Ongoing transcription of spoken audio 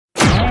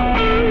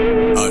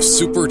A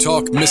Super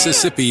Talk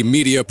Mississippi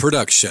media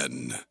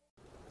production.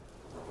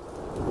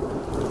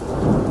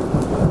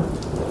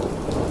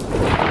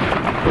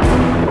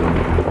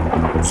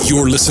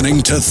 You're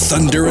listening to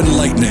Thunder and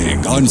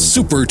Lightning on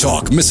Super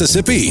Talk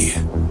Mississippi.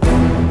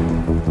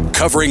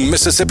 Covering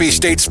Mississippi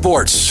State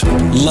sports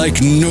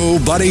like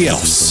nobody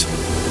else.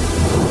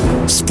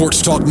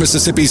 Sports Talk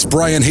Mississippi's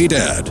Brian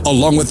Haydad,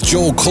 along with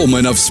Joel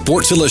Coleman of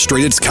Sports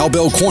Illustrated's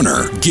Cowbell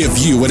Corner, give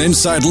you an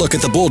inside look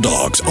at the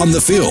Bulldogs on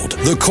the field,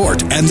 the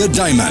court, and the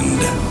diamond.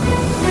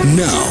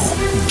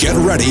 Now, get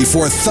ready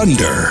for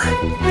Thunder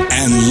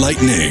and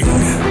Lightning.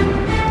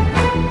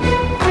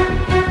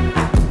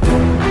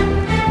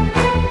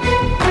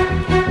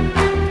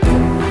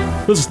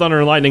 This is Thunder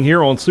and Lightning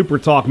here on Super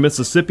Talk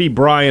Mississippi.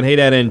 Brian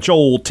Haydad and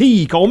Joel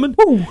T. Coleman,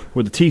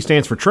 where the T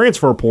stands for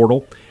Transfer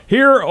Portal.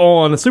 Here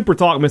on Super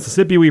Talk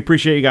Mississippi, we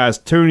appreciate you guys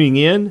tuning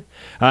in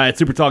at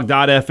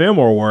supertalk.fm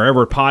or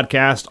wherever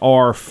podcasts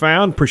are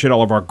found. Appreciate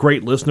all of our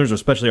great listeners,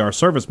 especially our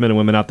servicemen and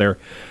women out there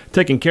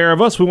taking care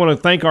of us. We want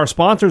to thank our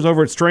sponsors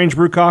over at Strange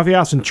Brew Coffee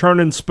House and Churn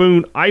and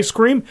Spoon Ice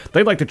Cream.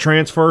 They'd like to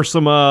transfer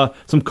some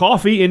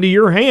coffee into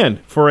your hand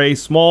for a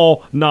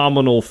small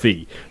nominal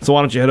fee. So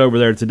why don't you head over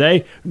there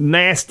today?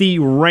 Nasty,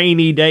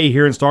 rainy day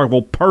here in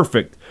Starkville.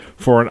 Perfect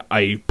for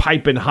a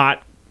piping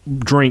hot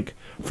drink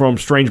from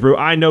Strange Brew.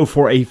 I know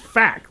for a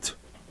fact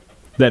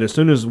that as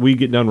soon as we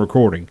get done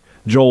recording,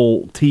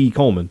 Joel T.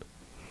 Coleman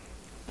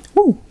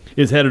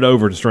is headed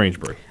over to Strange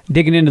Brew.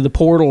 Digging into the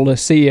portal to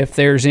see if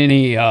there's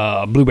any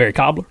blueberry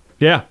cobbler.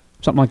 Yeah.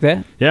 Something like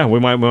that. Yeah,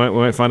 we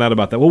might find out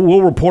about that.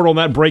 We'll report on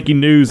that breaking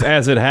news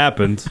as it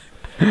happens.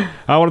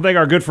 I want to thank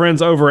our good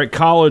friends over at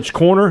College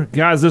Corner.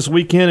 Guys, this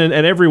weekend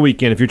and every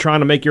weekend, if you're trying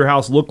to make your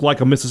house look like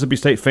a Mississippi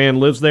State fan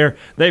lives there,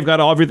 they've got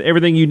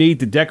everything you need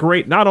to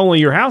decorate not only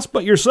your house,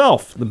 but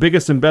yourself. The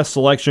biggest and best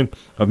selection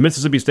of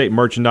Mississippi State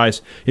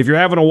merchandise. If you're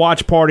having a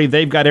watch party,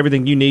 they've got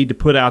everything you need to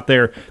put out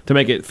there to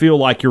make it feel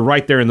like you're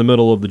right there in the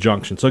middle of the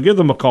junction. So give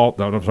them a call.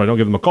 No, I'm sorry, don't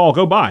give them a call.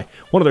 Go by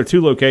one of their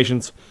two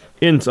locations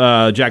in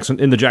the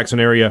Jackson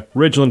area,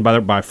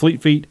 Ridgeland by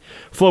Fleet Feet,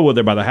 Flowwood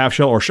there by the Half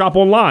Shell, or shop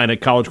online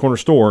at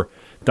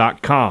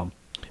collegecornerstore.com.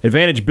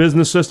 Advantage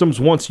Business Systems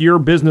wants your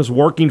business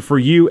working for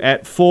you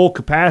at full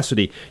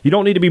capacity. You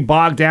don't need to be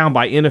bogged down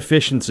by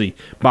inefficiency,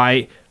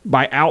 by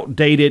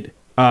outdated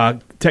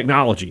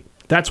technology.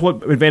 That's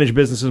what Advantage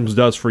Business Systems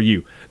does for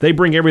you. They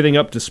bring everything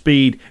up to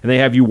speed, and they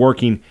have you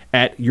working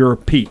at your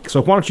peak.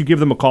 So why don't you give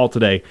them a call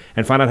today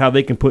and find out how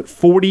they can put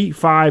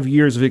 45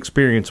 years of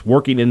experience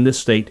working in this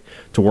state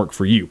to work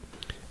for you.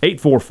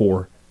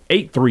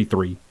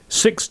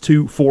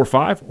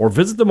 844-833-6245, or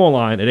visit them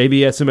online at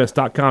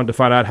absms.com to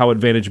find out how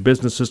Advantage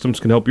Business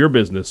Systems can help your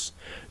business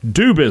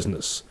do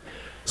business.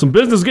 Some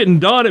business getting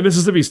done at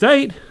Mississippi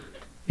State.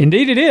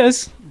 Indeed it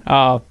is.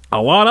 A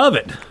lot of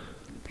it.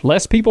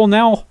 Less people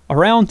now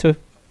around to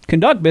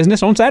conduct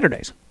business on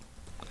Saturdays.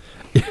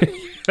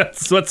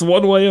 That's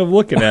one way of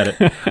looking at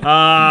it.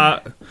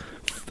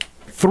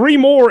 3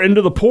 more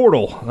into the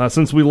portal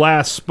since we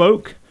last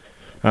spoke.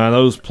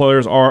 Those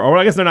players or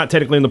I guess they're not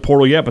technically in the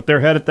portal yet, but they're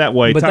headed that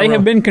way. But they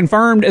have been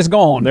confirmed as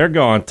gone. They're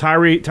gone.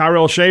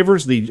 Tyrell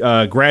Shavers,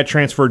 the grad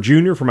transfer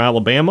junior from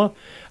Alabama,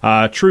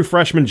 true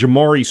freshman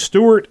Jamari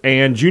Stewart,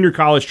 and junior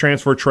college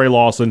transfer Trey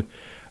Lawson,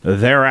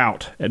 they're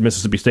out at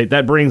Mississippi State.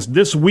 That brings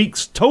this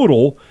week's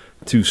total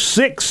to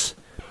 6,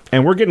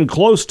 and we're getting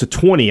close to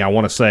 20, I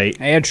want to say.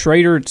 Add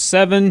Schrader at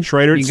 7.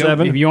 Schrader at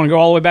 7. If you want to go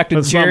all the way back to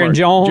Jaron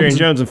Jones. Jaron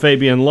Jones and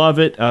Fabian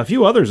Lovett. A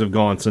few others have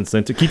gone since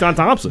then. To Keaton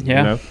Thompson. Yeah.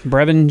 You know.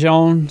 Brevin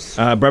Jones.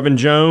 Brevin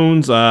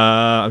Jones.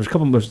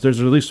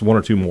 There's at least 1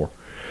 or 2 more.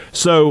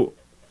 So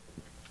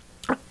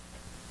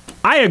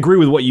I agree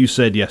with what you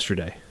said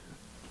yesterday.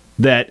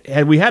 That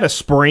had we had a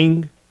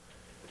spring,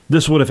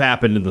 this would have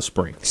happened in the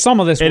spring. Some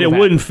of this would and have it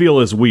wouldn't feel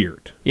as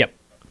weird. Yep.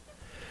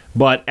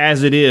 But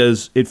as it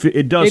is,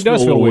 it does feel a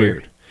little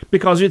weird.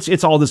 Because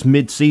it's all this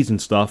mid-season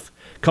stuff,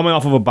 coming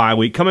off of a bye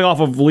week, coming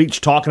off of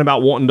Leach talking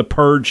about wanting to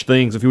purge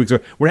things a few weeks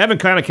ago. We haven't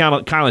kind of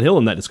counted Kylan Hill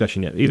in that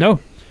discussion yet either.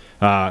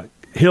 No.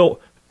 Hill,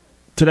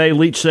 today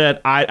Leach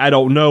said, I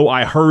don't know,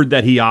 I heard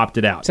that he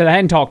opted out. Said I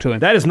hadn't talked to him.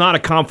 That is not a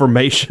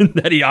confirmation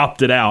that he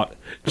opted out,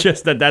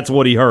 just that's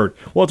what he heard.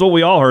 Well, it's what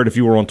we all heard if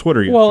you were on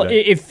Twitter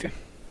yesterday.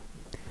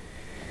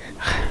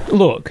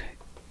 Well,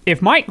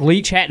 if Mike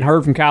Leach hadn't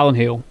heard from Kylan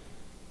Hill,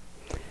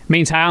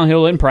 means Kylan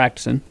Hill isn't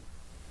practicing.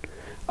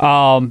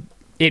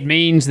 It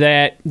means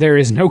that there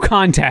is no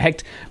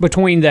contact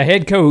between the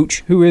head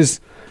coach, who is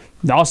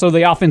also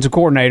the offensive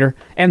coordinator,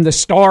 and the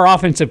star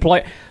offensive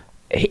player.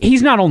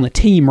 He's not on the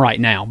team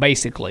right now,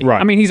 basically. Right.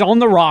 I mean, he's on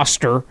the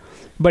roster,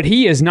 but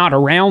he is not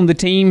around the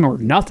team or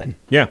nothing.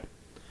 Yeah.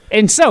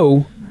 And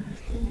so,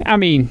 I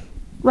mean,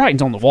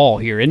 writing's on the wall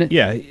here, isn't it?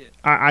 Yeah.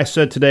 I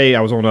said today,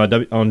 I was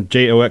on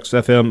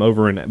JOX-FM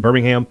over in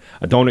Birmingham,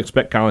 I don't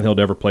expect Kylan Hill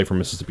to ever play for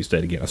Mississippi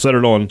State again. I said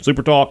it on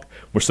Super Talk.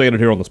 We're saying it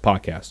here on this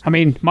podcast. I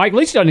mean, Mike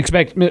Leach doesn't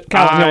expect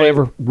Kylan Hill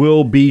ever. I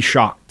will be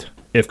shocked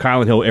if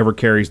Kylan Hill ever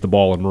carries the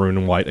ball in maroon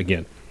and white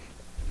again.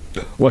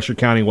 Unless you're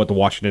counting what the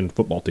Washington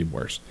football team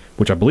wears,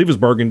 which I believe is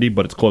burgundy,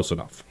 but it's close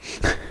enough.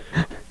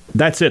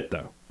 That's it,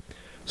 though.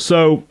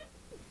 So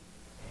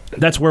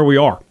that's where we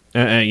are.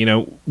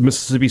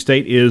 Mississippi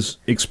State is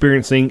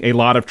experiencing a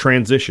lot of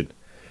transition.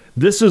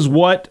 This is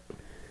what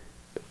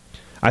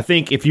I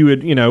think. If you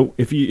had,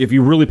 if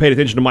you really paid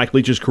attention to Mike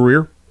Leach's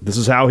career, this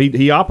is how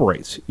he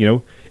operates.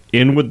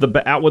 In with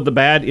the out with the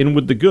bad, in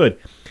with the good,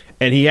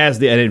 and he has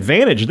an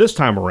advantage this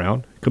time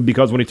around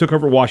because when he took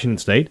over at Washington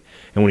State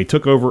and when he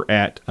took over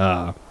at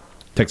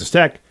Texas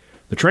Tech,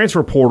 the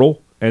transfer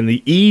portal and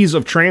the ease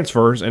of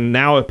transfers, and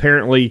now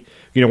apparently,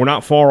 we're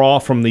not far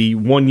off from the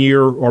 1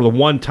 year or the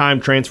one-time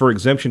transfer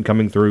exemption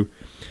coming through.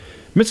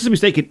 Mississippi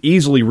State could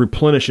easily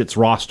replenish its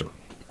roster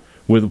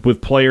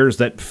with players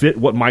that fit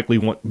what Mike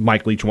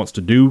Leach wants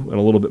to do in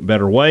a little bit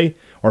better way,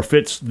 or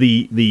fits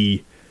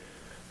the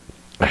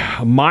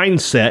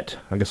mindset,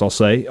 I guess I'll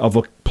say, of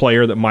a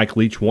player that Mike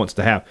Leach wants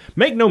to have.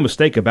 Make no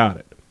mistake about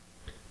it.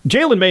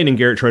 Jalen Mayne and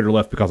Garrett Trader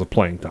left because of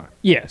playing time.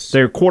 Yes.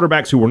 They're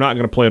quarterbacks who were not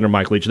going to play under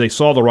Mike Leach. They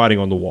saw the writing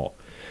on the wall.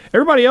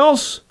 Everybody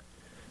else,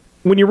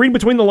 when you read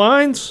between the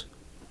lines,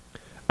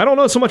 I don't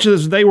know so much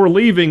as they were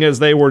leaving as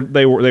they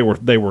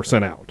were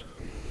sent out.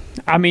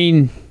 I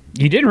mean,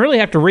 you didn't really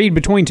have to read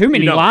between too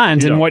many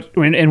lines in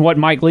what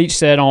Mike Leach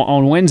said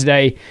on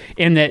Wednesday,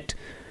 in that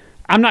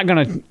I'm not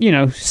going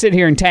to sit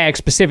here and tag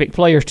specific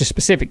players to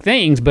specific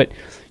things, but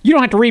you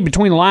don't have to read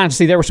between the lines to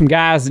see there were some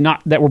guys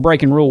that were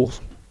breaking rules.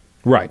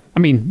 Right. I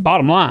mean,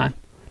 bottom line,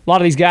 a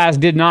lot of these guys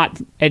did not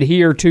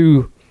adhere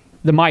to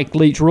the Mike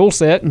Leach rule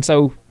set, and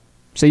so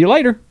see you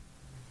later.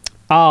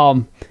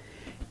 And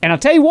I'll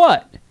tell you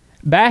what,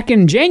 back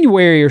in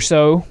January or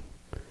so,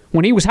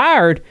 when he was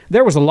hired,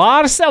 there was a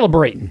lot of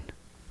celebrating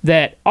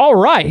that, all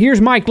right,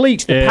 here's Mike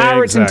Leach, the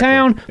Pirates in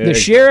town, the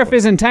sheriff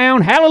is in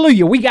town,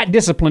 hallelujah, we got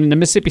discipline in the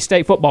Mississippi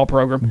State football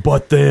program.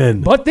 But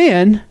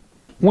then,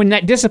 when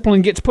that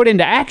discipline gets put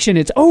into action,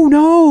 it's, oh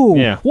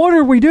no, what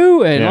are we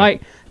doing? Yeah.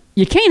 Like,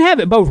 you can't have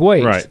it both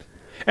ways. Right.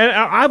 And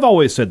I've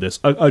always said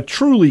this, a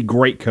truly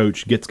great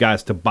coach gets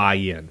guys to buy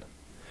in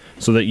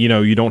so that,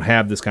 you don't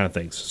have this kind of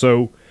things.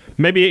 So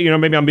maybe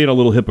I'm being a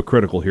little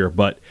hypocritical here,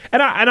 but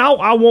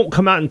I won't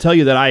come out and tell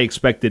you that I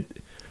expected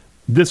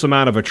this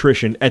amount of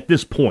attrition at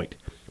this point.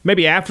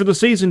 Maybe after the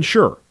season,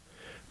 sure.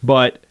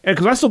 But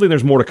because I still think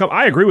there's more to come.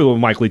 I agree with what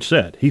Mike Leach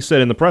said. He said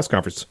in the press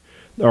conference,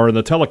 or in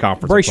the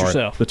teleconference, brace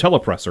yourself, the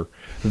telepresser,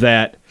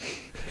 that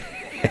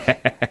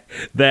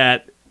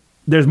that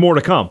there's more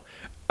to come.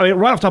 I mean,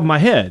 right off the top of my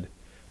head,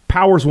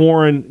 Powers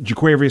Warren,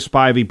 Jaquavius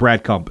Spivey,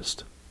 Brad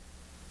Cumbest.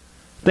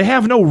 They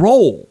have no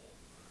role.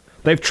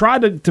 They've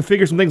tried to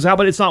figure some things out,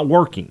 but it's not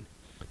working.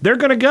 They're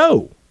going to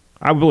go.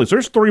 I believe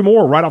there's 3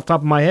 more right off the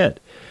top of my head.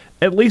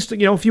 At least,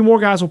 a few more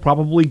guys will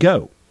probably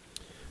go.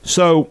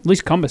 So at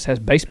least Cumbest has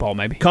baseball,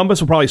 maybe. Cumbest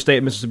will probably stay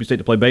at Mississippi State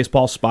to play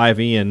baseball.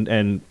 Spivey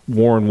and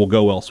Warren will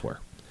go elsewhere.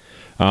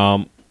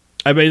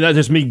 I mean, that's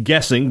just me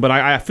guessing, but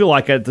I feel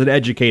like it's an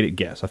educated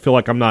guess. I feel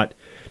like I'm not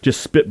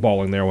just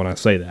spitballing there when I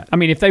say that. I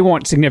mean, if they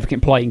want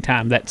significant playing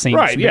time, that seems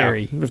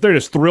very... If they're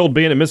just thrilled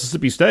being at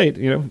Mississippi State,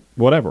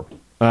 whatever.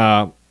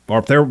 Or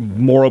if they're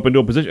more open to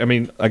a position. I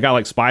mean, a guy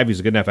like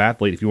Spivey's a good enough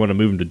athlete. If you want to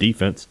move him to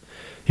defense,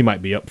 he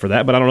might be up for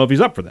that, but I don't know if he's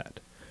up for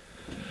that.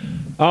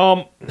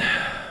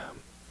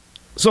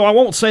 So I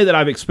won't say that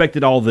I've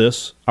expected all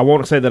this. I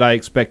won't say that I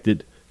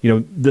expected,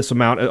 this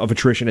amount of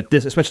attrition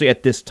especially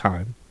at this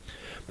time.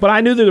 But I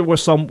knew that there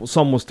was some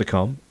was to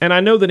come. And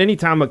I know that any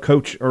time a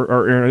coach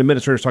or an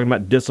administrator is talking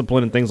about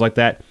discipline and things like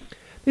that,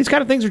 these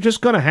kind of things are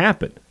just going to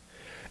happen.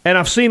 And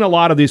I've seen a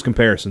lot of these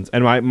comparisons,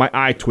 and my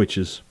eye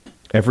twitches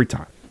every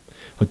time.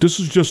 Like,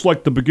 this is just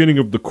like the beginning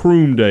of the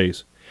Croom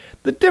days.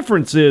 The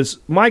difference is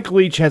Mike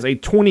Leach has a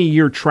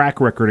 20-year track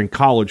record in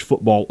college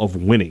football of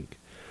winning.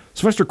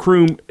 Sylvester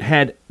Croom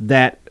had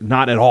that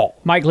not at all.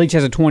 Mike Leach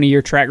has a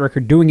 20-year track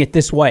record doing it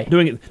this way.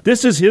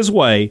 This is his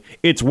way.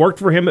 It's worked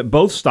for him at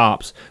both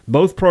stops.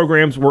 Both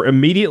programs were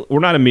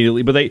not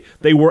immediately, but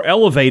they were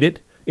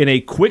elevated in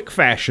a quick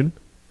fashion.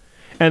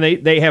 And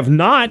they have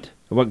not,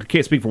 well, I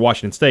can't speak for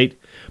Washington State,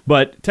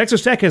 but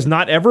Texas Tech has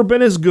not ever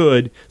been as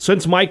good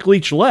since Mike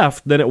Leach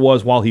left than it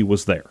was while he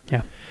was there.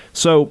 Yeah.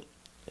 So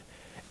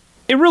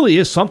it really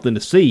is something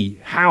to see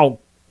how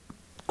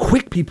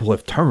quick people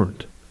have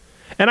turned.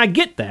 And I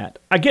get that.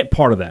 I get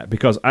part of that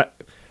because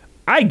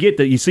I get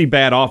that you see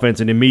bad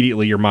offense and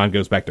immediately your mind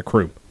goes back to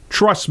Croom.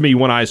 Trust me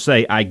when I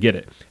say I get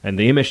it. And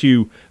the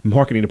MSU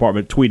marketing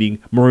department tweeting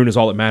 "Maroon is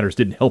all that matters"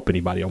 didn't help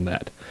anybody on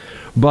that.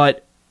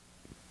 But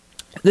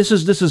this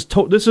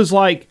is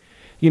like,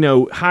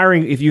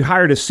 hiring, if you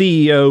hired a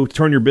CEO to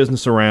turn your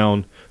business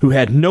around who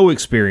had no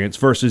experience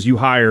versus you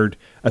hired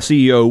a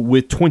CEO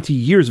with 20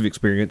 years of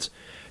experience.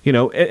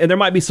 And there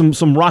might be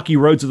some rocky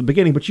roads at the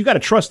beginning, but you got to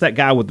trust that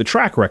guy with the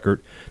track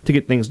record to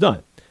get things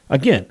done.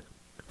 Again,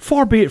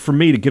 far be it from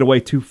me to get away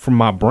from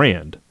my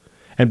brand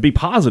and be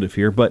positive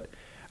here, but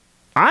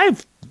I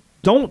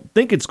don't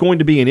think it's going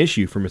to be an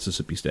issue for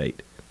Mississippi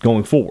State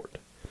going forward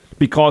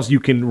because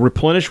you can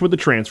replenish with the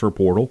transfer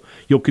portal.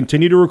 You'll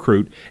continue to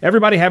recruit.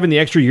 Everybody having the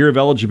extra year of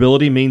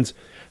eligibility means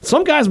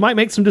some guys might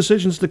make some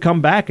decisions to come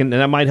back, and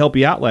that might help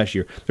you out last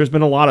year. There's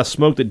been a lot of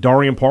smoke that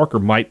Darian Parker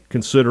might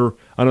consider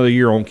another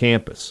year on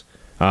campus.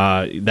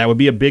 That would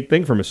be a big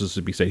thing for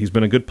Mississippi State. He's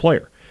been a good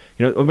player.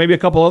 Maybe a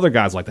couple other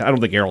guys like that. I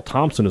don't think Errol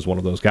Thompson is one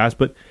of those guys,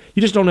 but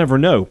you just don't ever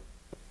know.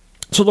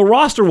 So the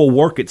roster will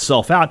work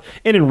itself out.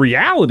 And in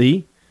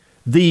reality,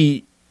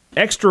 the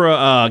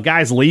extra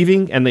guys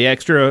leaving and the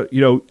extra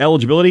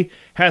eligibility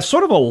has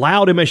sort of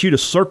allowed MSU to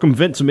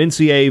circumvent some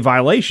NCAA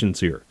violations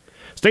here.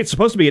 State's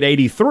supposed to be at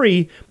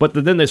 83, but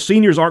then the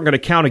seniors aren't going to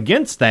count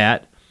against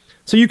that,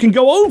 so you can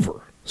go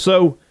over.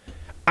 So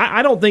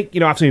I don't think,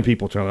 I've seen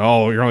people tell me,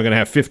 oh, you're only going to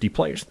have 50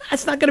 players.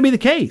 That's not going to be the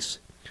case.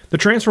 The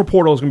transfer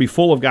portal is going to be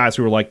full of guys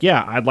who are like,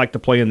 yeah, I'd like to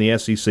play in the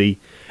SEC.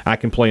 I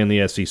can play in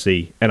the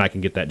SEC, and I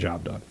can get that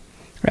job done.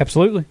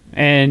 Absolutely.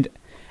 And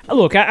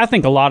look, I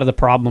think a lot of the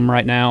problem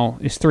right now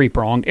is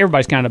three-pronged.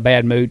 Everybody's kind of in a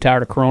bad mood,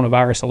 tired of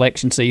coronavirus,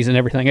 election season,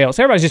 everything else.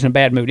 Everybody's just in a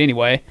bad mood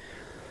anyway.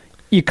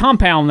 You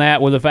compound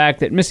that with the fact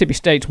that Mississippi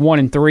State's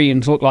 1-3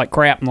 and looked like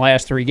crap in the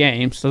last 3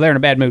 games, so they're in a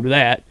bad mood with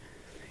that.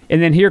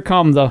 And then here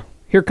comes the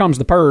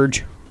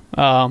purge.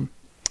 And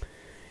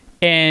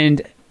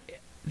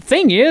the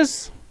thing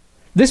is,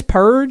 this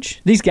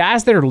purge, these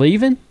guys that are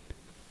leaving,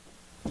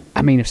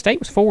 I mean, if State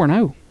was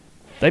 4-0,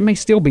 they may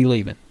still be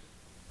leaving.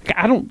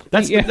 I don't.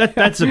 That's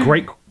a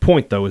great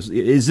point, though.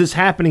 Is this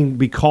happening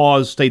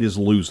because State is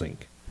losing?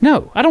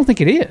 No, I don't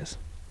think it is.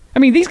 I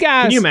mean, these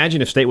guys. Can you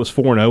imagine if State was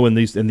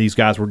 4-0 and these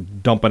guys were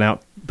dumping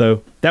out?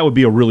 Though that would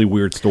be a really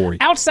weird story.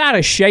 Outside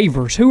of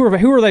Shavers, who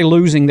are they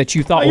losing that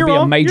you thought would be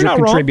a major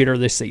contributor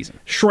this season?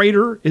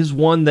 Schrader is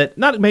one that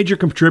not a major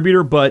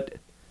contributor, but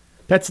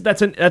that's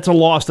a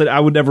loss that I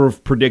would never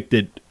have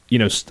predicted.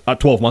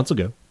 12 months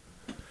ago.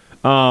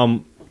 I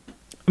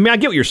mean, I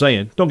get what you're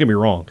saying. Don't get me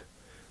wrong.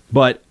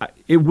 But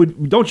it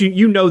would, don't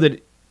you know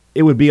that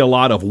it would be a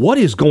lot of what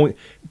is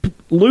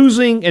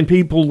losing and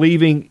people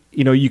leaving,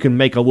 you can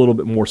make a little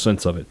bit more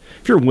sense of it.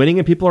 If you're winning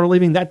and people are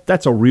leaving,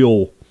 that's a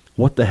real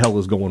what the hell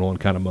is going on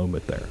kind of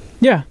moment there.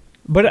 Yeah.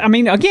 But, I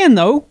mean, again,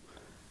 though,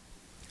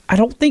 I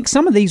don't think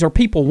some of these are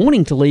people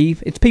wanting to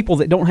leave. It's people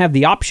that don't have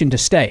the option to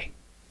stay.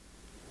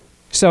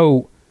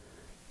 So,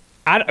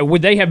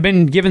 would they have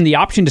been given the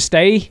option to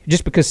stay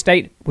just because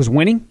State was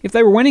winning if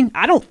they were winning?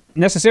 I don't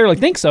necessarily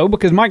think so,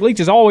 because Mike Leach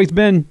has always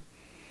been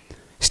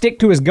stick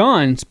to his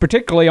guns,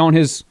 particularly on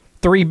his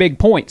 3 big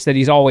points that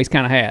he's always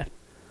kind of had.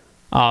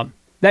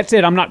 That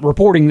said, I'm not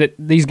reporting that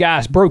these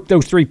guys broke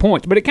those 3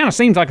 points, but it kind of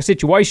seems like a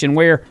situation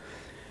where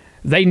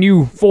they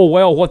knew full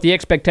well what the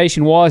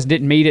expectation was,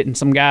 didn't meet it, and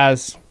some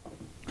guys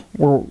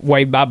were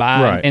waved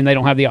bye-bye, right, and they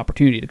don't have the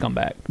opportunity to come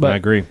back. But, I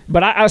agree.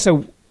 But I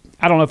also...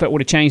 I don't know if it would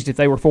have changed if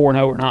they were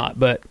 4-0 or not,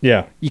 but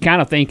yeah, you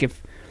kind of think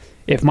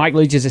if Mike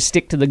Leach is a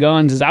stick to the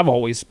guns, as I've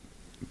always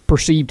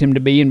perceived him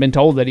to be and been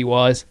told that he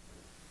was,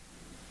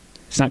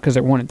 it's not because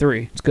they're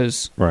 1-3. It's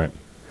because right.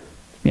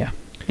 Yeah.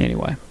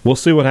 Anyway, we'll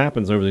see what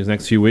happens over these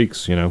next few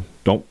weeks.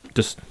 Don't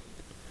just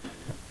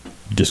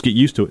get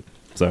used to it.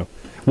 So,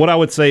 what I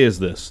would say is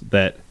this: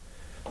 that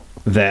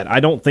I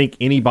don't think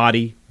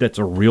anybody that's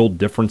a real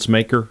difference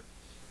maker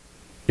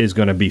is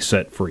going to be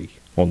set free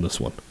on this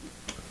one.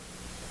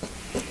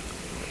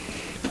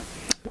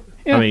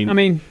 Yeah, I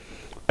mean,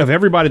 of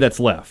everybody that's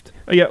left,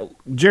 yeah,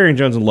 Jerry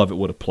Jones and Lovett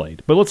would have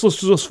played. But let's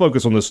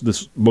focus on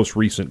this most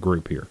recent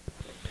group here.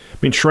 I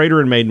mean, Schrader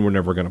and Maiden were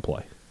never going to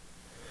play.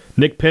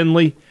 Nick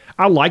Penley,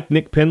 I like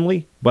Nick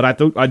Penley, but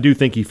I do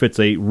think he fits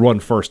a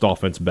run-first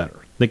offense better.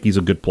 I think he's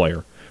a good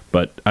player,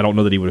 but I don't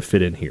know that he would have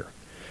fit in here.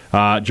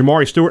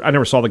 Jamari Stewart, I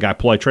never saw the guy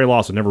play. Trey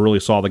Lawson, never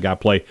really saw the guy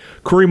play.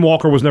 Kareem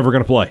Walker was never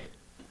going to play.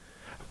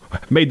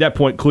 Made that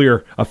point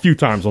clear a few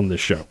times on this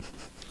show.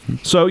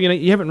 So,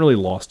 you haven't really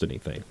lost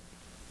anything.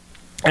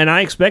 And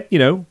I expect,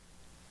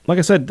 like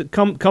I said,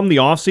 come the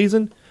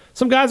offseason,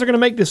 some guys are going to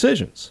make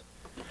decisions.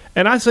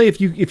 And I say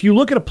if you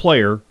look at a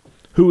player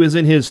who is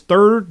in his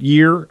 3rd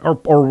year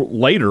or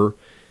later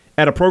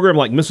at a program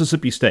like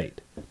Mississippi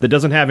State that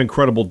doesn't have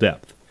incredible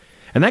depth,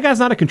 and that guy's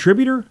not a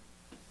contributor,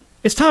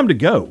 it's time to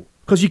go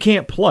because you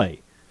can't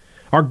play.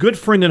 Our good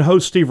friend and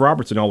host Steve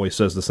Robertson always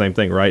says the same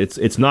thing, right?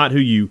 It's not who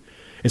you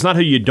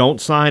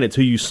don't sign, it's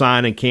who you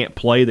sign and can't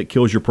play that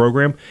kills your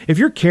program. If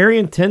you're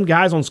carrying 10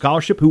 guys on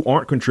scholarship who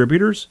aren't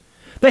contributors,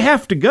 they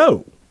have to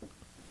go.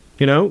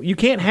 You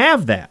can't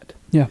have that.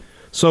 Yeah.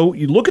 So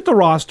you look at the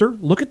roster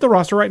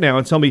right now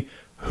and tell me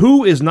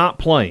who is not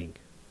playing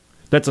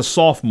that's a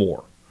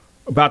sophomore,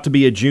 about to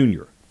be a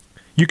junior.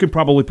 You can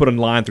probably put a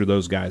line through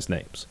those guys'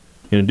 names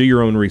and do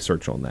your own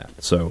research on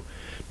that. So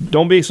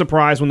don't be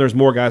surprised when there's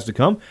more guys to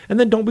come, and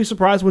then don't be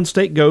surprised when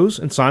State goes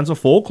and signs a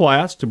full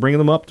class to bring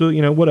them up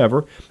to,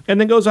 whatever,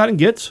 and then goes out and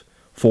gets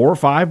 4 or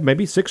 5,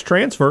 maybe 6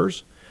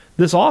 transfers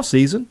this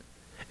offseason.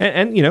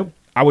 And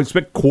I would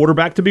expect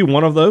quarterback to be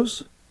one of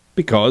those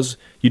because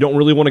you don't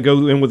really want to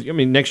go in with,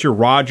 next year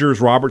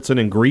Rogers, Robertson,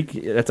 and Greek,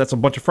 that's a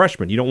bunch of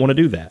freshmen. You don't want to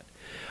do that.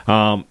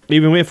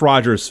 Even if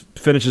Rogers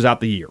finishes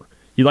out the year,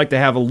 you'd like to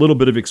have a little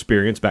bit of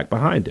experience back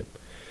behind him.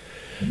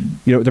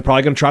 they're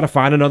probably going to try to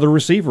find another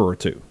receiver or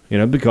two,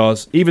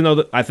 because even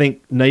though I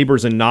think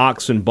Neighbors and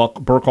Knox and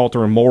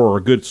Burkhalter and Moore are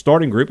a good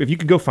starting group, if you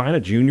could go find a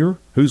junior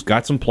who's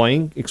got some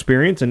playing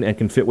experience and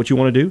can fit what you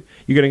want to do,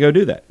 you're going to go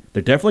do that.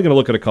 They're definitely going to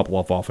look at a couple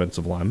of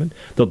offensive linemen.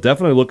 They'll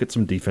definitely look at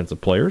some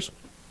defensive players,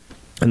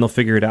 and they'll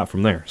figure it out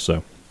from there.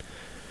 So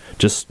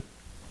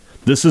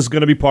this is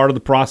going to be part of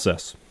the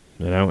process,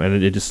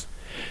 and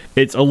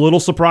it's a little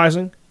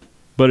surprising,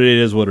 but it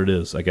is what it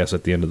is, I guess,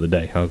 at the end of the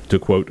day, to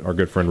quote our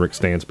good friend Rick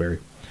Stansberry.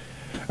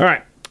 All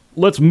right,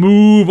 let's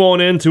move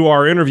on into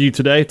our interview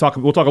today.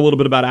 We'll talk a little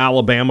bit about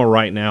Alabama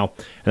right now,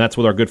 and that's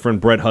with our good friend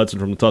Brett Hudson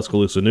from the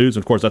Tuscaloosa News.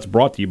 And, of course, that's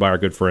brought to you by our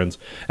good friends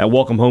at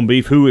Welcome Home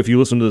Beef, who, if you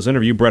listen to this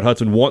interview, Brett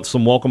Hudson wants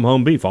some Welcome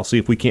Home Beef. I'll see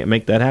if we can't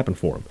make that happen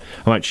for him.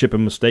 I might ship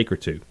him a steak or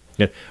two.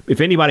 If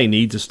anybody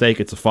needs a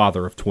steak, it's a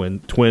father of twin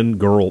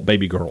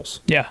baby girls.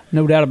 Yeah,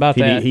 no doubt about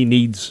that. He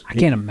needs. I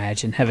can't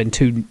imagine having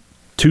two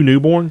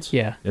newborns.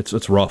 Yeah,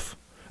 it's rough.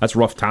 That's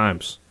rough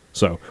times.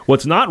 So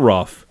what's not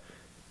rough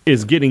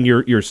is getting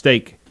your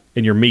steak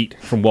and your meat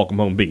from Welcome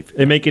Home Beef.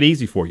 They make it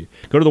easy for you.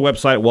 Go to the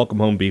website at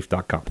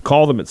welcomehomebeef.com.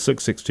 Call them at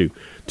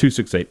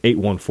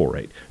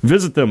 662-268-8148.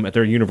 Visit them at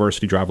their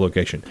University Drive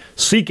location.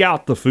 Seek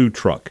out the food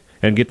truck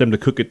and get them to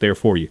cook it there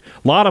for you.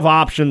 A lot of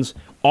options.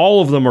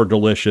 All of them are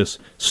delicious.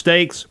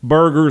 Steaks,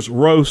 burgers,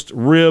 roast,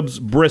 ribs,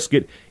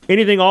 brisket,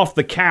 anything off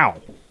the cow.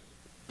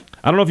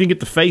 I don't know if you can get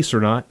the face or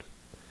not.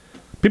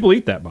 People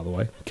eat that, by the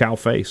way. Cow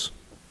face.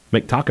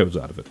 Make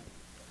tacos out of it.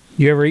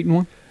 You ever eaten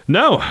one?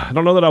 No, I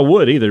don't know that I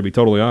would either, to be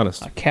totally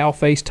honest. A cow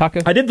face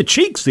taco? I did the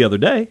cheeks the other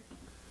day.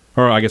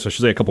 Or I guess I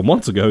should say a couple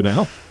months ago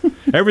now.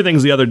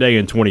 Everything's the other day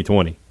in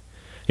 2020.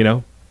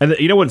 And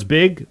you know what's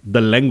big?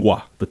 The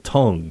lengua, the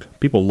tongue.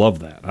 People love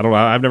that.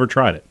 I've never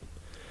tried it.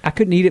 I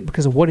couldn't eat it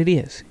because of what it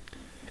is.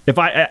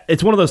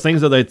 It's one of those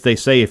things that they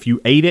say if you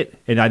ate it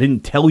and I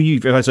didn't tell you,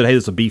 if I said, hey,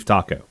 this is a beef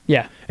taco.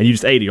 Yeah. And you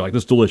just ate it, you're like,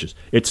 this is delicious.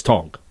 It's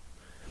tongue.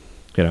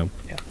 Yeah.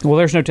 Well,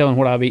 there's no telling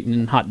what I've eaten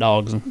in hot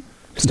dogs and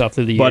stuff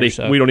through the years. Buddy,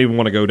 so. We don't even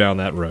want to go down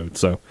that road.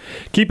 So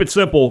keep it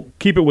simple.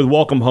 Keep it with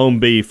Welcome Home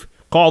Beef.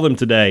 Call them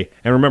today.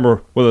 And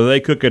remember, whether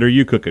they cook it or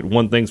you cook it,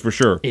 one thing's for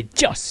sure. It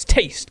just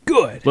tastes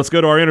good. Let's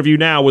go to our interview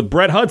now with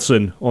Brett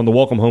Hudson on the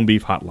Welcome Home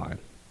Beef Hotline.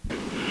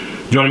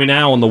 Joining me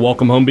now on the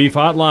Welcome Home Beef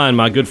Hotline,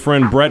 my good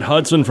friend Brett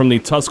Hudson from the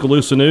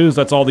Tuscaloosa News.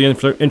 That's all the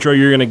intro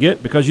you're going to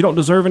get because you don't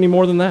deserve any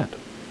more than that.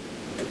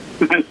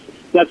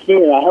 That's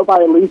fair. I hope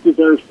I at least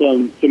deserve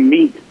some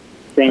meat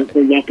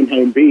from Welcome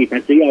Home Beef.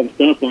 I see all the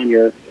stuff on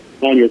your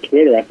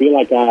Twitter. I feel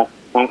like I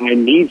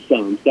need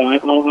some. So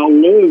I'll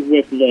live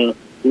with the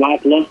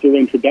lackluster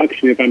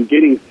introduction if I'm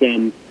getting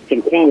some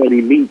quality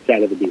meats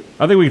out of the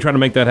beef. I think we can try to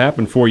make that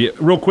happen for you.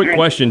 Real quick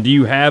question. Do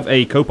you have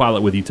a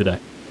co-pilot with you today?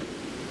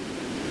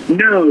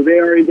 No, they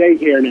are in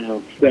daycare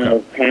now,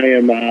 so okay. I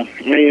am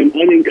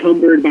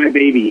unencumbered by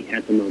baby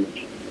at the moment.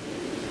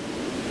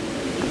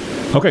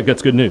 Okay,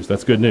 that's good news.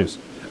 Let's get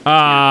into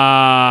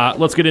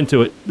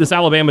it. This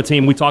Alabama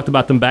team, we talked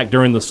about them back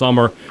during the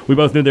summer. We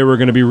both knew they were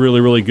going to be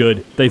really, really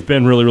good. They've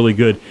been really, really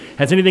good.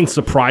 Has anything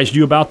surprised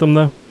you about them,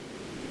 though?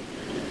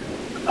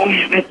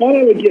 I thought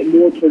I would get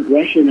more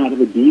progression out of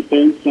the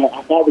defense.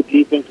 I thought the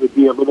defense would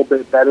be a little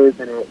bit better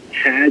than it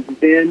has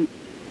been.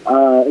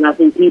 And I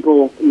think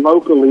people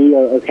locally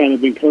are kind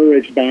of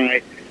encouraged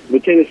by the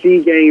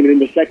Tennessee game and in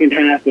the second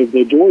half of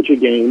the Georgia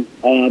game.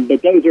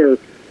 But those are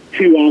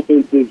two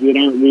offenses that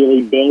aren't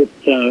really built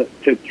to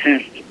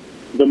test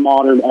the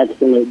modern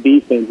excellent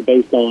defense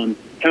based on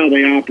how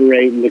they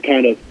operate and the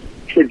kind of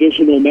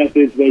traditional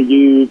methods they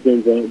use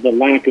and the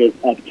lack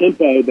of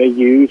tempo they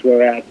use,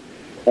 whereas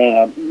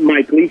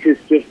Mike Leach's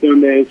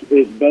system is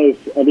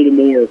both a little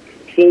more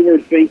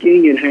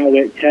forward-thinking in how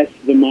it tests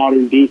the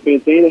modern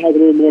defense, and it has a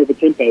little more of a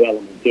tempo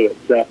element to it.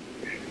 So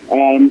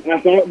I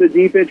thought the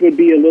defense would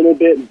be a little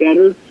bit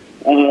better.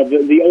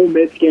 The Ole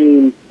Miss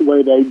game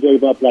where they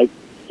gave up like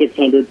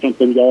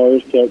 600-something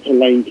yards to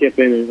Lane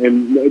Kiffin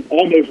and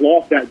almost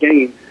lost that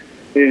game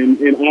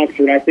in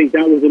Oxford, I think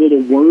that was a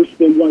little worse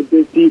than what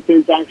this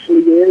defense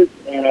actually is,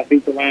 and I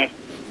think the last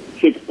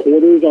 6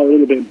 quarters are a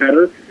little bit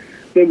better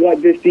than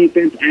what this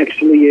defense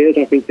actually is.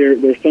 I think they're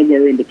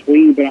somewhere in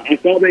between, but I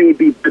thought they would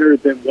be better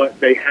than what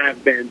they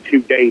have been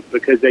to date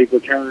because they've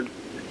returned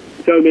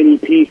so many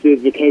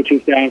pieces. The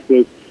coaching staff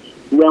was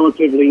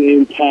relatively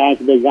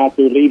intact. They got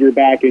their leader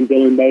back in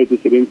Dylan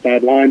Moses at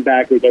inside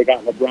linebacker. They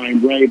got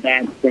LeBron Ray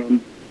back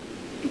from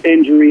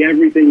injury.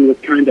 Everything was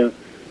kind of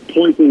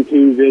pointing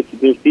to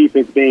this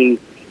defense being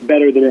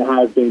better than it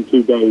has been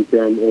to date,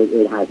 and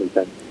it hasn't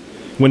been.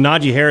 When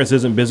Najee Harris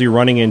isn't busy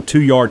running in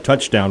 2-yard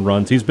touchdown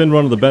runs, he's been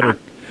one of the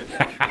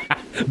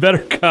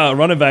better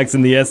running backs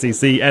in the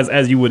SEC,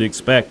 as you would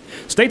expect.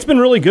 State's been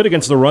really good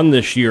against the run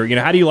this year.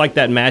 How do you like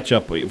that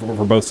matchup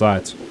for both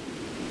sides?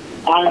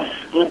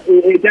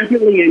 It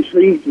definitely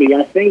intrigues me.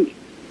 I think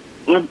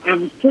I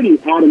was pretty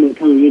adamant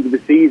coming into the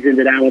season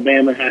that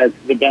Alabama has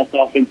the best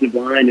offensive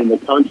line in the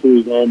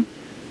country, and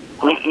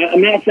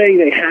I'm not saying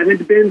they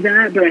haven't been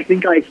that, but I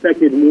think I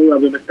expected more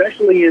of them,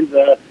 especially in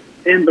the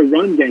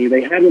run game.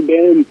 They haven't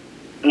been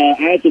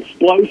as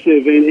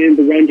explosive in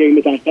the run game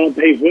as I thought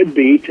they would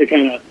be, to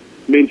kind of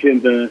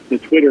mention the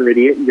Twitter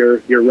idiot you're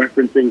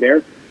referencing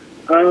there.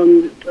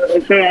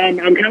 So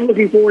I'm kind of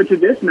looking forward to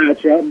this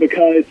matchup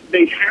because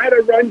they've had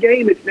a run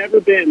game. It's never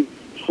been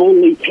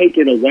fully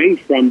taken away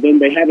from them.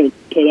 They haven't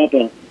put up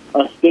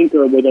a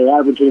stinker where they're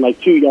averaging like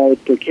 2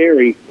 yards per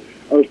carry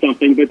or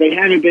something, but they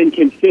haven't been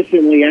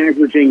consistently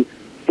averaging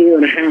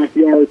 4.5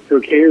 yards per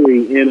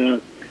carry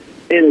in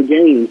a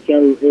game.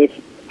 So if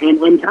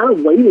I'm kind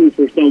of waiting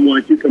for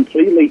someone to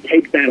completely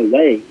take that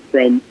away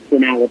from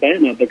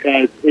Alabama,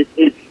 because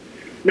it's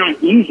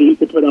not easy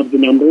to put up the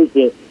numbers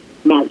that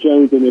Mac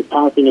Jones and his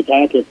passing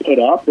attack have put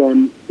up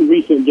on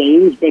recent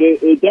games, but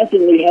it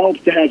definitely helps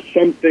to have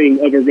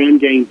something of a run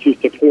game to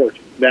support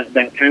that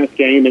pass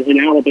game, and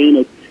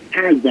Alabama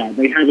has that.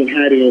 They haven't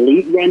had an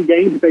elite run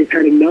game, but they've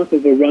had enough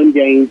of a run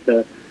game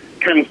to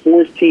kind of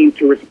force teams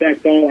to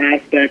respect all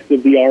aspects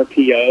of the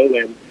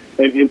RPO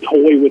and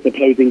toy with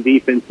opposing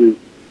defenses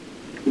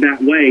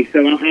that way. So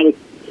I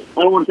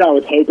don't want to say I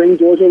was hoping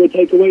Georgia would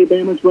take away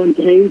Bama's run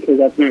game, because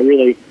that's not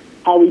really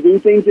how we do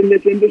things in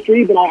this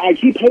industry, but I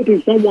keep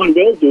hoping someone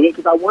will do it,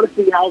 because I want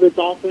to see how this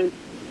offense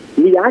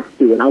reacts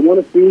to it. I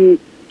want to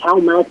see how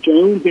Mac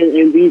Jones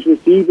and these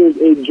receivers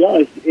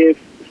adjust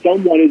if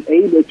someone is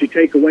able to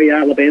take away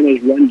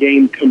Alabama's run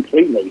game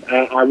completely.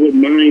 I wouldn't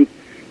mind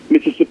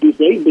Mississippi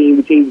State being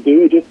the team to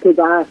do it, just because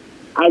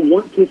I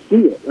want to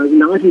see it.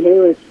 Najee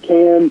Harris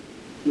can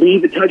be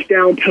the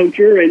touchdown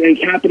poacher and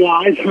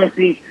capitalize on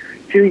these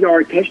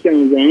 2-yard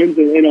touchdown runs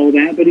and all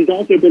that, but he's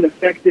also been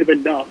effective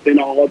enough in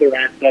all other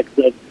aspects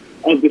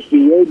of the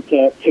field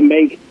to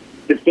make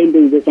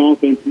defending this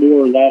offense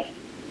more or less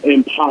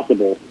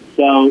impossible.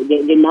 So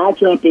the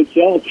matchup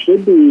itself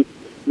should be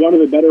one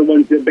of the better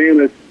ones that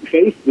Bama's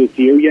faced this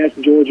year. Yes,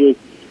 Georgia's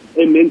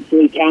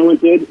immensely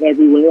talented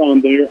everywhere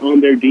on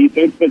their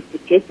defense, but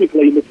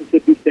statistically,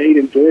 Mississippi State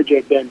and Georgia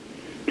have been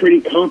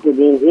pretty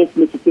comparable, if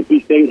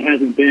Mississippi State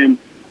hasn't been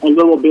a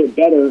little bit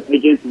better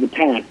against the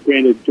pass.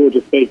 Granted,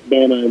 Georgia faced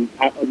Bama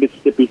and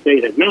Mississippi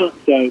State has not,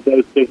 so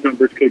those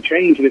numbers could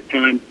change this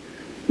time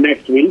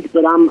next week.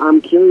 But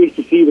I'm curious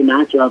to see the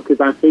matchup,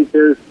 because I think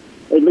there's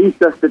at least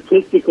a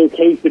statistical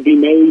case to be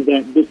made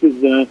that this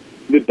is the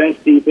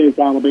best defense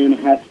Alabama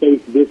has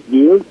faced this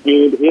year. And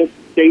if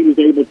State is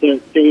able to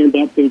stand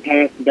up to the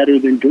pass better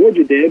than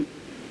Georgia did,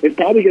 it's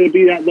probably going to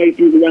be that way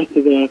through the rest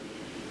of the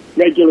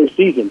regular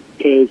season,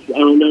 because I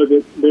don't know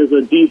that there's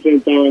a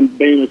defense on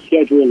Bama's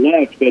schedule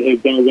left that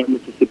has done what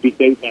Mississippi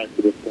State has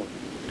to this point.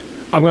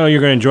 You're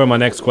going to enjoy my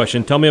next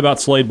question. Tell me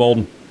about Slade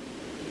Bolden.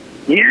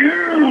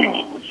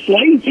 Yeah,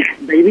 Slade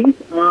Cat, baby.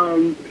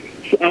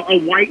 A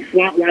white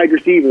slot wide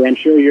receiver. I'm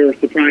sure you're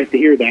surprised to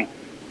hear that.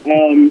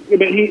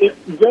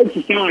 But jokes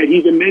aside,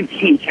 he's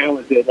immensely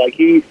talented. Like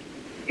he's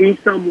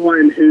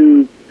someone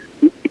who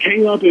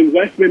came up in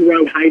West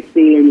Monroe High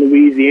School in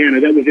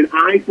Louisiana. That was an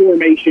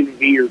I-formation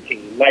veer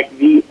team, like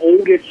the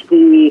oldest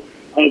school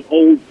of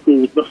old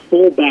schools. The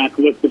fullback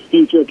was the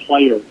feature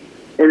player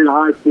in an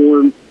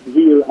I-form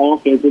veer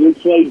offense. And then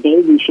Slade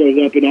Bolden shows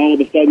up, and all of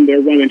a sudden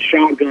they're running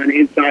shotgun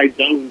inside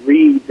zone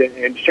reads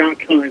and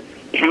shotgun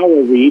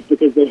power reads,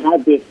 because they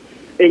have this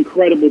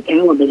incredible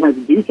talent they have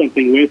to do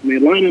something with. And they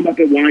line them up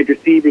at wide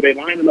receiver, they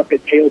line them up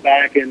at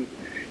tailback, and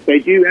they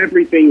do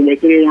everything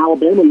with it. And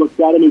Alabama looks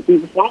at him and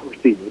sees a slot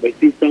receiver. They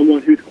see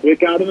someone who's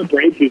quick out of the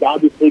break, who's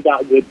obviously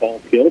got good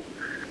ball skills,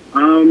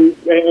 and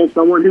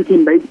someone who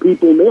can make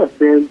people miss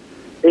in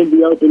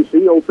the open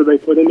field. So they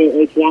put him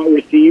at slot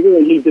receiver,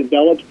 and he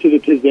develops to the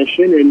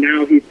position, and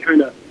now he's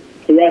kind of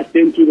thrust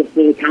into the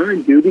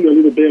full-time duty a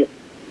little bit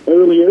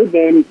earlier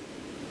than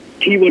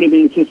he would have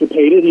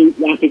anticipated.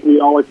 I think we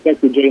all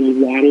expected Jalen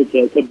Waddle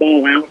to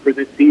ball out for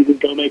this season,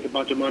 go make a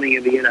bunch of money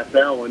in the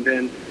NFL, and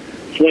then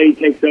Slade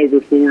takes over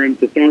for him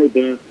to start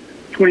the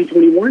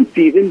 2021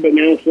 season, but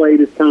now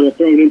Slade is kind of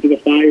thrown into the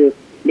fire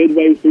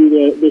midway through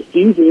the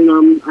season.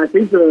 I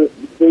think the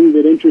thing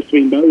that interests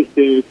me most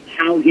is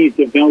how he's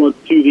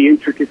developed to the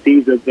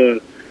intricacies of the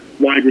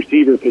wide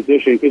receiver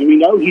position, because we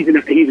know he's an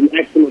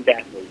excellent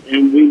athlete,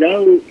 and we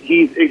know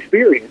he's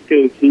experienced,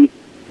 because he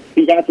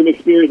got some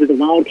experience as a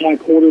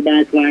Wildcat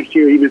quarterback last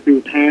year, even through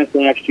a pass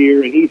last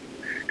year, and he's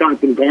got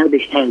some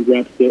garbage time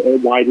reps at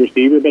wide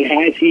receiver. But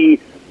has he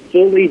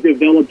fully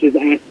developed his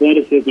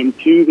athleticism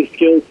to the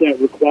skill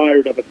set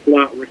required of a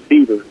slot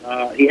receiver?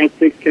 He had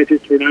 6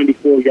 catches for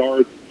 94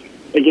 yards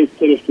against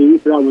Tennessee,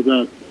 so that was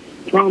a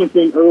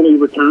promising early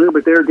return,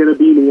 but there are going to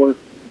be more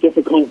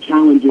difficult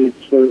challenges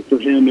for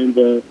him in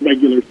the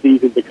regular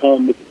season to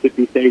come.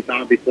 Mississippi State's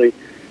obviously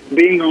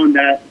being on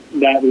that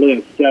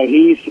list. So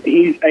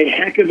he's a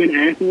heck of an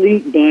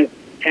athlete, but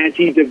has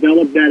he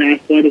developed that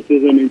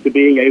athleticism into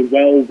being a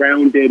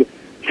well-rounded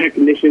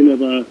technician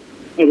of a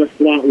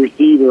slot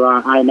receiver?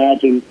 I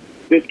imagine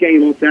this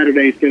game on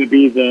Saturday is going to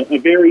be a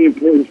very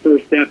important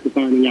first step to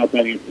finding out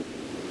that answer.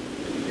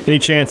 Any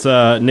chance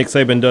Nick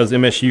Saban does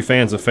MSU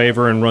fans a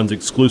favor and runs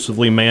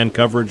exclusively man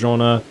coverage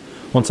on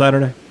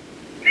Saturday?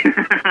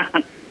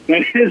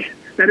 That is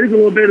a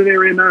little bit of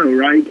their MO,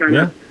 right? Kind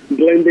of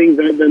blending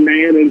the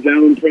man and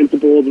zone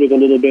principles with a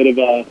little bit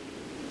of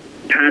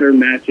pattern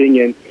matching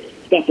and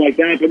stuff like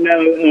that. But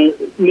no,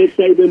 Nick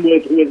Saban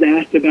was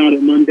asked about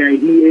it Monday.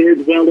 He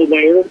is well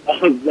aware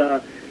of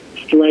the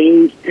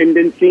strange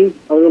tendency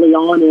early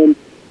on in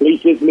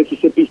Leach's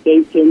Mississippi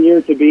State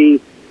tenure to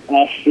be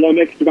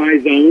flummoxed by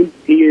zone.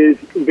 He is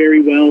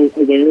very well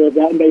aware of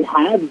that. And they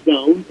have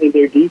zone in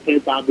their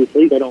defense,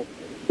 obviously. They don't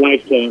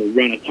like to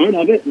run a ton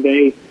of it.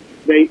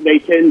 They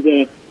tend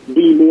to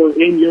be more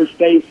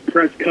in-your-face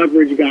press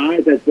coverage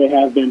guys, as they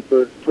have been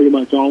for pretty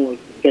much all of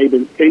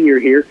Saban's tenure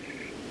here.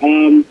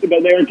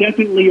 But they're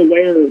definitely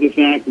aware of the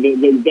fact that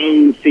the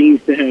zone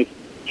seems to have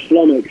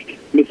flummoxed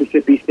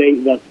Mississippi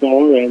State thus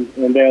far, and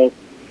they'll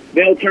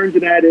turn to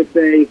that if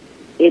they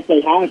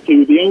have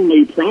to. The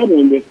only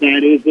problem with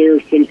that is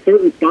there's some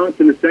certain spots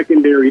in the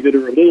secondary that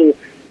are a little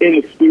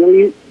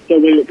inexperienced. So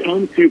when it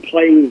comes to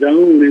playing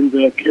zone and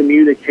the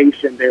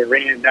communication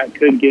therein, that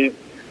could get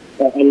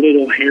a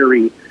little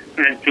hairy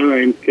at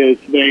times, because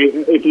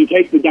if you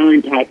take the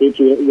dime package,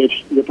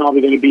 which they're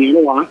probably going to be in a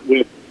lot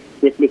with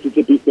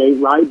Mississippi State,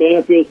 right?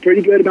 Bama feels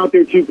pretty good about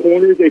their two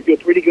corners. They feel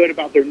pretty good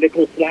about their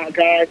nickel slot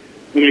guy,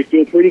 and they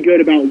feel pretty good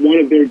about one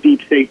of their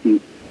deep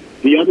safeties.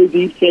 The other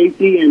deep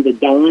safety and the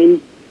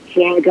dime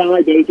slot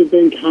guy, those have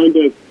been kind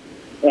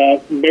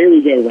of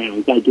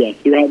merry-go-rounds, I guess,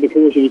 throughout the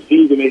course of the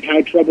season. They've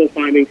had trouble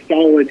finding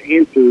solid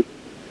answers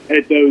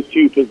at those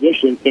two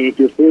positions. So if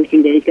you're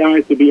forcing those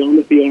guys to be on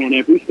the field on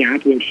every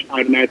snap, which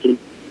I'd imagine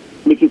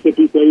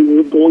Mississippi State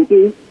was going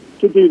to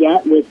do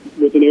that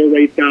with an air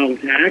raid style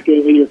attack,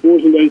 and you're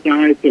forcing those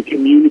guys to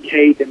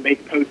communicate and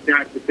make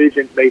post-snap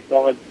decisions based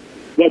on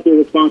what their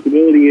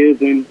responsibility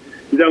is in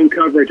zone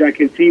coverage, I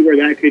can see where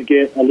that could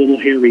get a little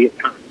hairy at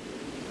times.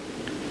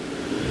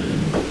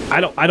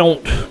 I'm not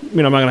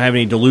going to have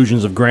any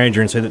delusions of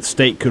grandeur and say that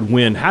State could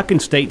win. How can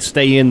State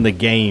stay in the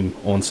game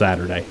on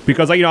Saturday?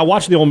 Because, I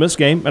watched the Ole Miss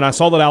game, and I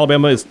saw that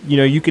Alabama is,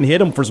 you can hit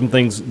them for some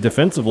things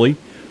defensively.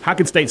 How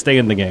can State stay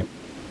in the game?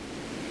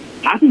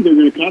 I think they're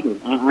going to cover.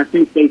 I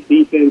think State's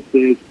defense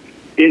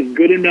is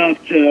good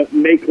enough to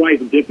make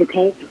life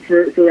difficult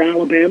for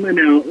Alabama.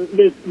 Now,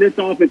 this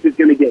offense is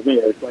going to get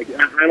there. It's like,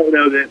 I don't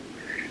know that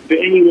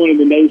anyone in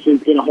the nation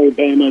is going to hold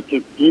Bama to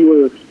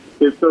fewer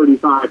than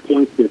 35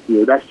 points this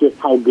year. That's just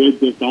how good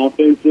this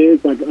offense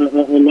is. Like,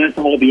 unless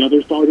all the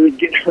other starters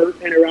get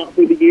hurt and are out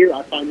for the year,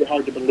 I find it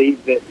hard to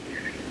believe that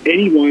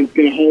anyone's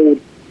going to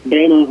hold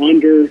Bama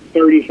under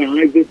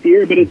 35 this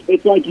year. But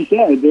it's like you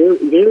said,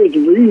 there is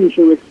room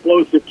for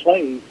explosive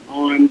plays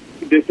on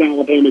this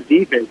Alabama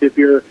defense if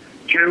you're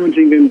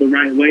challenging them the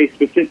right way,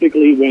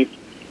 specifically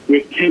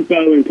with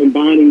tempo and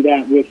combining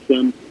that with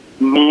some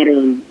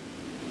modern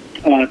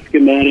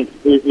schematic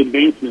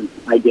advancements,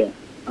 I guess.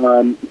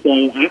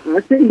 So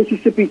I think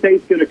Mississippi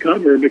State's going to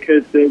cover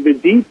because the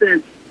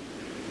defense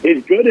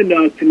is good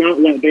enough to not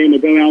let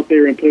Bama go out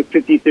there and put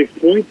 56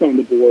 points on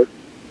the board.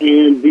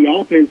 And the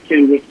offense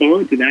can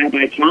respond to that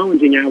by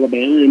challenging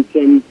Alabama in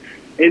some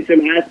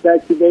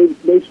aspects that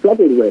they've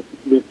struggled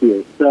with this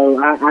year.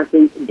 So I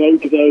think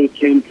both of those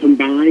can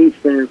combine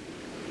for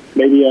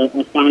maybe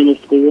a final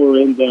score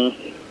in the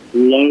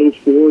low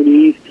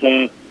 40s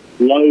to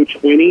low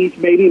 20s,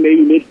 maybe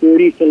mid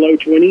 40s to low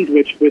 20s,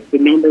 which with the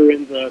number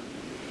in the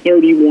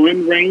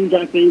 31 range,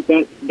 I think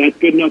that's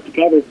good enough to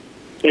cover.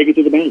 Take it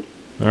to the bank.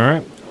 All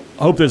right.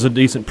 I hope there's a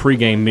decent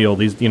pregame meal.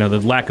 These, the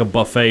lack of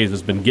buffets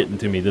has been getting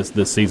to me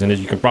this season, as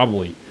you can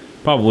probably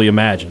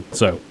imagine.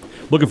 So,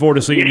 looking forward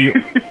to seeing you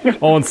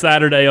on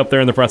Saturday up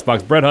there in the press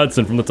box. Brett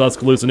Hudson from the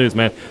Tuscaloosa News,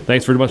 man.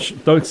 Thanks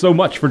so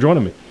much for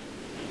joining me.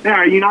 Now,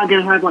 are you not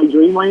going to have like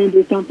Dreamland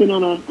or something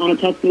on a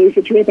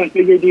Tuscaloosa trip? I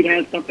figured you'd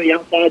have something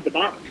outside the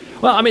box.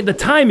 Well, I mean, the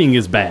timing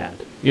is bad.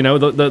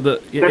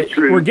 That's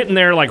true. We're getting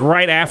there like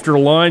right after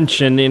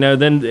lunch, and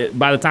then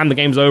by the time the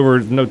game's over,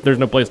 there's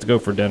no place to go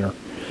for dinner.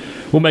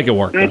 We'll make it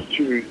work. That's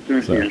true.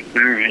 So. Yeah.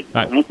 All right.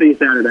 I'll see you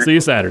Saturday. See you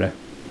Saturday.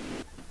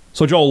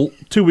 So, Joel,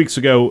 2 weeks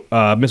ago,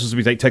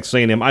 Mississippi State, Texas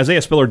A&M,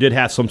 Isaiah Spiller did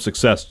have some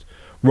success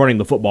running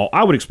the football.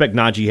 I would expect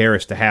Najee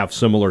Harris to have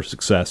similar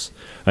success,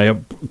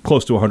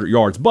 close to 100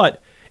 yards,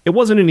 but it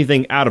wasn't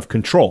anything out of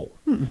control.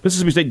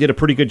 Mississippi State did a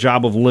pretty good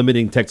job of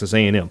limiting Texas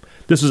A&M.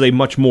 This is a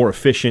much more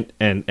efficient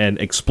and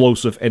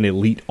explosive and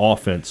elite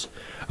offense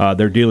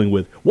they're dealing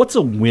with. What's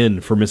a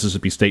win for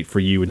Mississippi State for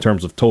you in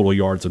terms of total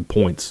yards and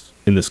points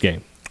in this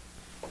game?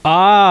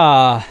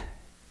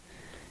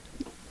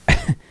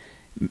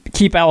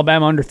 Keep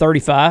Alabama under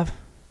 35.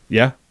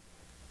 Yeah,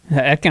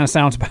 that kind of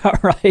sounds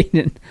about right.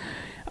 And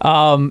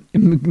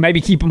maybe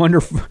keep them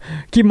under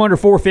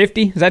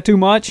 450. Is that too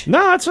much?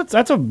 No,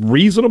 that's a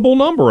reasonable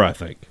number, I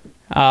think.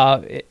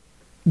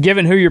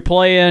 Given who you're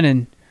playing,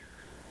 and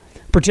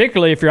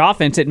particularly if your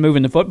offense isn't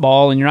moving the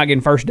football and you're not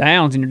getting first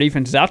downs and your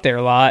defense is out there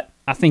a lot,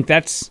 I think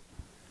that's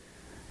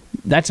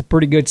a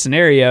pretty good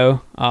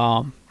scenario.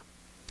 I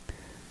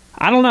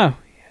don't know.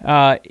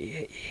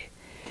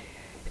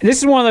 This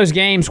is one of those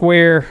games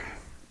where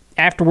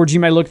afterwards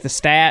you may look at the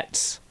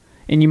stats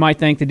and you might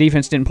think the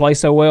defense didn't play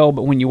so well,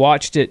 but when you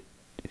watched it,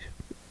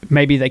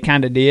 maybe they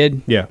kind of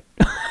did. Yeah.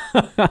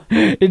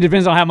 It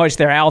depends on how much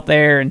they're out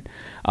there. And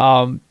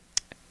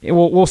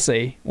We'll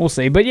see. We'll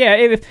see. But,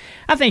 yeah,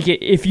 I think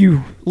if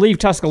you leave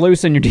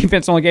Tuscaloosa and your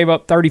defense only gave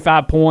up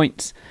 35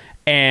 points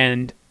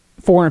and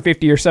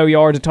 450 or so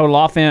yards of total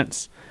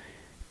offense,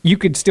 you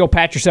could still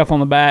pat yourself on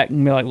the back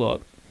and be like,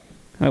 look,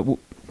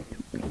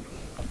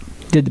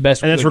 did the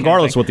best. And that's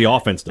regardless of what the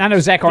offense does. I know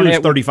Zach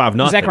Arnett.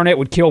 35-0. Zach Arnett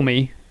would kill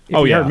me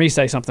if he heard me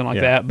say something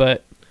like that.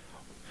 But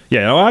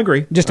yeah, no, I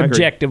agree. Just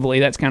objectively,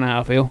 that's kind of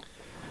how I feel.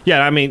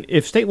 Yeah, I mean,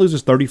 if State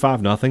loses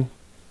 35-0,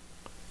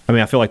 I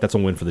mean, I feel like that's a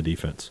win for the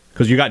defense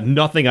because you got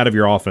nothing out of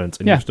your offense,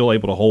 and you're still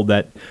able to hold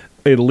that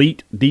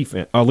elite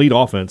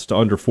offense to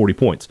under 40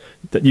 points.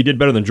 You did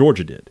better than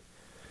Georgia did,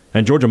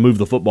 and Georgia moved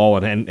the football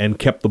and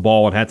kept the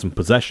ball and had some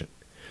possession.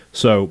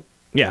 So,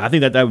 yeah, I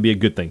think that would be a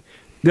good thing.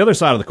 The other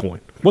side of the coin,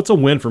 what's a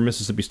win for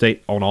Mississippi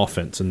State on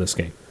offense in this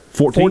game?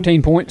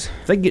 14 points.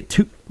 If they can get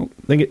two.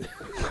 They get.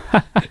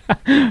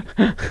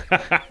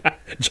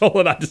 Joel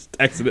and I just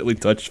accidentally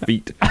touched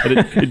feet, and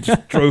it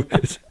just drove.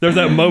 There's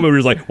that moment where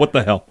he's like, "What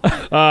the hell?"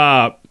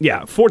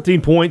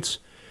 14 points.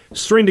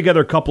 String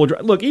together a couple of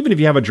look. Even if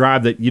you have a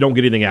drive that you don't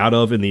get anything out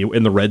of in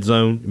the red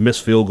zone, miss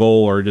field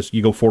goal, or just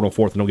you go 4 on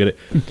 4th and don't get it,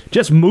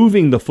 just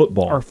moving the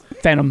football or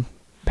phantom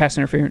pass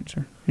interference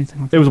or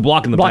anything like that. It was a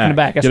block in the back. In the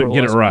back. That's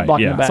get it right.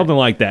 Yeah, something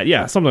like that.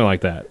 Yeah, something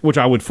like that, which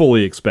I would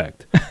fully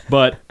expect.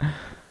 But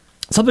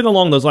something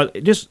along those lines.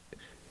 Just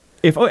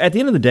if at the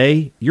end of the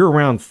day you're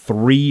around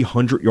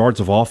 300 yards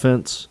of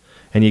offense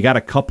and you got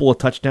a couple of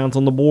touchdowns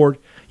on the board,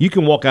 you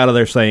can walk out of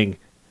there saying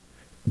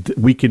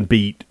we can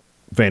beat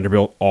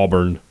Vanderbilt,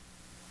 Auburn,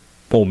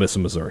 Ole Miss,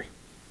 and Missouri.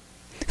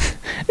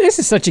 This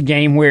is such a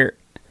game where,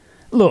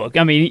 look,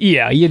 I mean,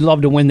 yeah, you'd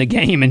love to win the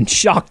game and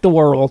shock the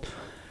world,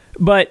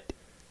 but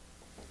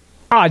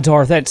odds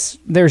are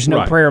there's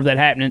no prayer of that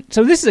happening.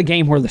 So this is a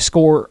game where the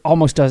score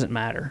almost doesn't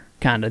matter,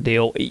 kind of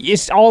deal.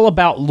 It's all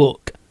about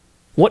look.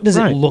 What does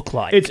it look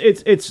like?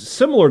 It's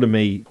similar to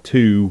me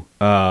to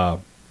the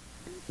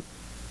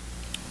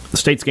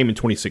State's game in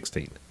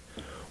 2016,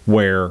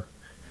 where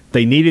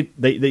they needed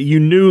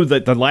you knew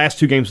that the last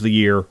two games of the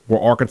year were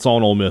Arkansas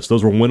and Ole Miss.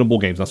 Those were winnable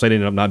games. I say they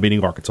ended up not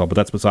beating Arkansas, but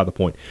that's beside the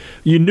point.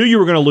 You knew you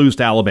were going to lose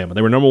to Alabama.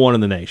 They were number 1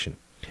 in the nation,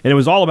 and it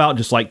was all about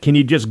just like, can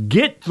you just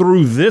get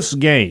through this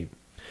game?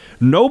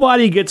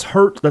 Nobody gets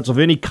hurt that's of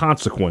any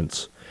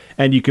consequence,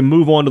 and you can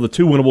move on to the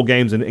 2 winnable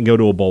games and go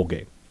to a bowl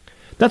game.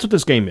 That's what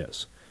this game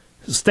is.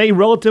 Stay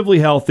relatively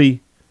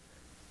healthy,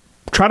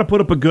 try to put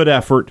up a good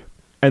effort,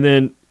 and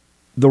then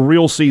the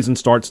real season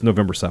starts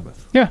November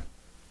 7th. Yeah,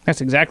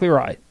 that's exactly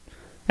right.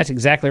 That's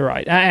exactly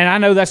right. And I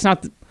know that's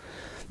not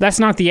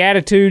the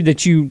attitude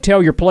that you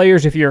tell your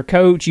players if you're a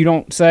coach. You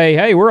don't say,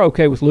 hey, we're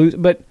okay with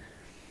losing. But,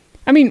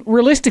 I mean,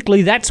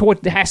 realistically, that's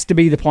what has to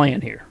be the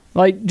plan here.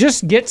 Like,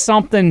 just get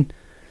something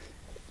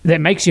that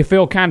makes you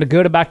feel kind of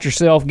good about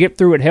yourself, get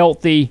through it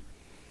healthy,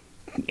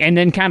 and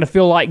then kind of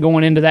feel like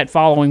going into that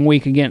following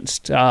week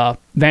against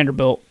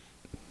Vanderbilt,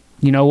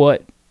 you know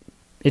what,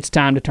 it's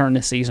time to turn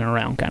this season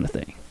around kind of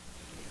thing.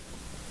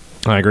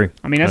 I agree.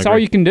 I mean, that's all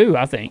you can do,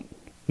 I think.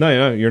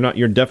 No, you're not.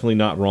 You're definitely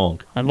not wrong.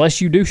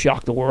 Unless you do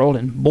shock the world,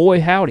 and boy,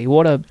 howdy,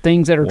 what a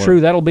things that are true.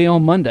 That'll be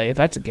on Monday if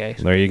that's the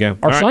case. There you go.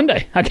 Or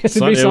Sunday. I guess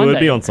it'd be Sunday. It would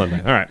be on Sunday.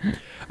 All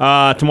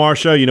right. Tomorrow's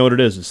show, you know what it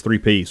is. It's 3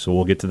 Ps, so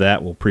we'll get to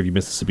that. We'll preview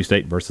Mississippi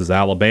State versus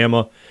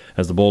Alabama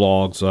as the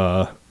Bulldogs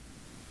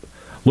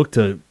look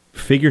to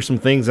figure some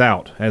things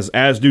out,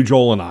 as do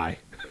Joel and I.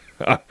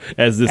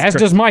 As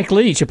does Mike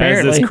Leach,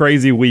 apparently. As this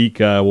crazy week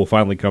will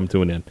finally come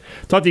to an end.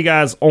 Talk to you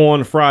guys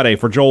on Friday.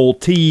 For Joel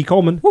T.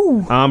 Coleman,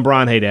 I'm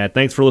Brian Haydad.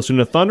 Thanks for listening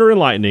to Thunder and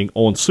Lightning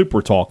on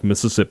Super Talk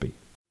Mississippi.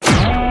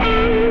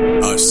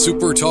 A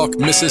Super Talk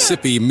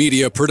Mississippi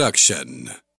media production.